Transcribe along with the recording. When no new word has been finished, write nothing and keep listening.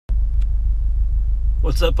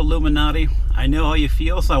What's up, Illuminati? I know how you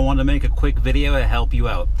feel, so I wanted to make a quick video to help you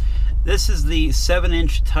out. This is the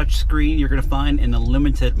 7-inch touchscreen you're going to find in the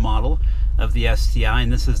limited model of the STi,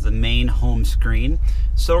 and this is the main home screen.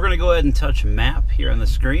 So we're going to go ahead and touch map here on the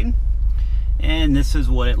screen, and this is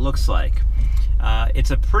what it looks like.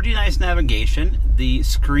 It's a pretty nice navigation. The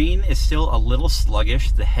screen is still a little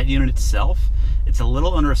sluggish. The head unit itself, it's a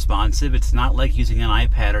little unresponsive. It's not like using an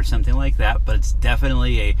iPad or something like that, but it's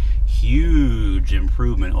definitely a huge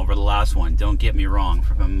improvement over the last one. Don't get me wrong,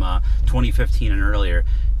 from 2015 and earlier.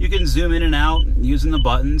 You can zoom in and out using the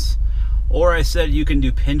buttons, or I said you can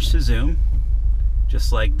do pinch to zoom,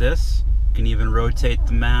 just like this. You can even rotate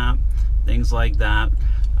the map, things like that.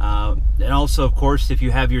 And also, of course, if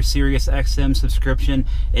you have your Sirius XM subscription,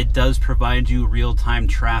 it does provide you real-time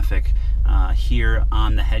traffic here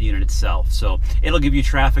on the head unit itself. So it'll give you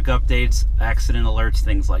traffic updates, accident alerts,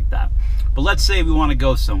 things like that. But let's say we want to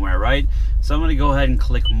go somewhere, right? So I'm going to go ahead and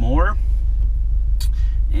click more.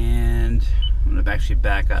 And I'm going to actually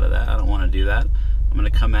back out of that. I don't want to do that. I'm going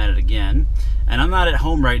to come at it again. And I'm not at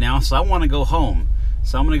home right now, so I want to go home.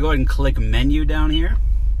 So I'm going to go ahead and click menu down here.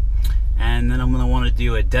 And then I'm going to want to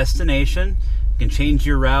do a destination. You can change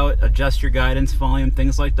your route, adjust your guidance volume,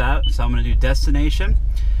 things like that. So I'm going to do destination.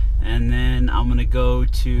 And then I'm going to go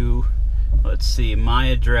to, let's see, my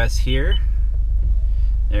address here.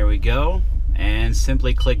 There we go. And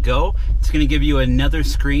simply click go. It's going to give you another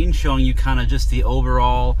screen showing you kind of just the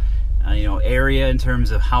overall area in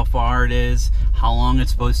terms of how far it is, how long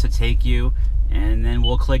it's supposed to take you. And then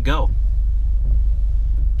we'll click go.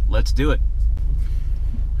 Let's do it.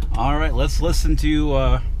 All right, let's listen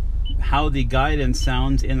to how the guidance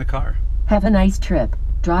sounds in the car. Have a nice trip.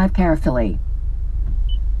 Drive carefully.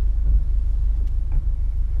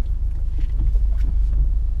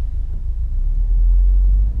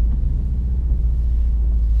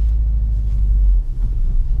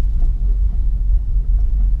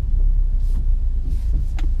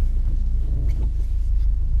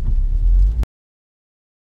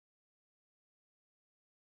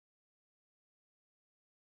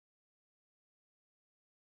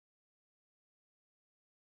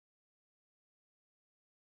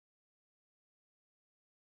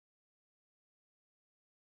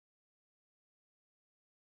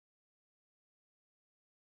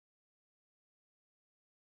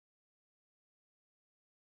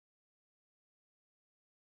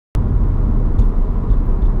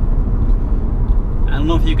 I don't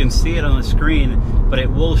know if you can see it on the screen, but it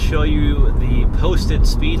will show you the posted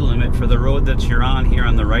speed limit for the road that you're on here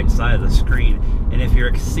on the right side of the screen. And if you're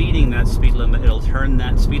exceeding that speed limit, it'll turn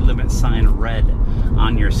that speed limit sign red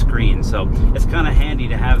on your screen. So it's kind of handy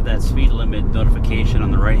to have that speed limit notification on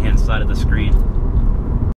the right hand side of the screen.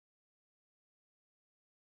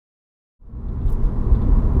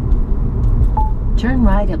 Turn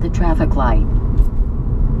right at the traffic light.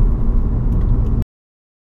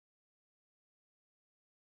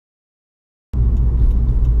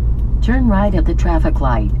 Turn right at the traffic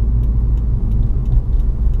light.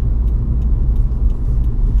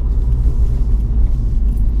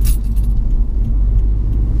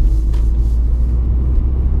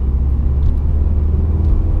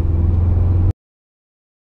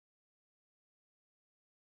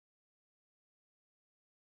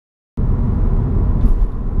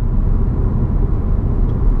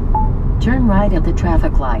 Turn right at the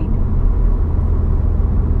traffic light.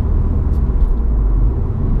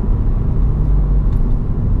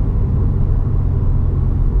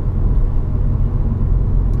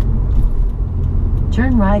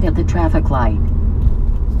 Turn right at the traffic light.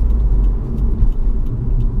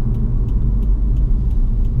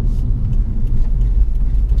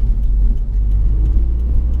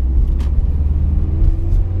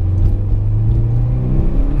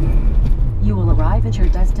 You will arrive at your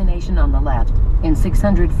destination on the left in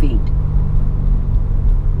 600 feet.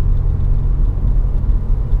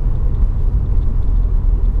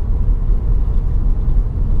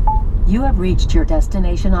 You have reached your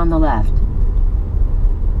destination on the left.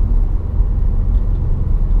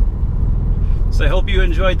 So I hope you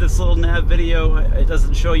enjoyed this little nav video. It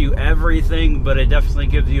doesn't show you everything, but it definitely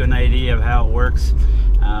gives you an idea of how it works.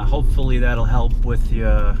 Hopefully that'll help with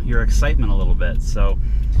your excitement a little bit. So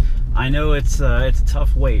I know it's a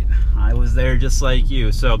tough wait. I was there just like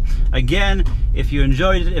you. So again, if you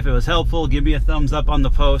enjoyed it, if it was helpful, give me a thumbs up on the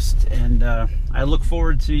post, and I look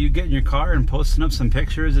forward to you getting your car and posting up some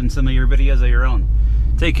pictures and some of your videos of your own.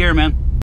 Take care, man.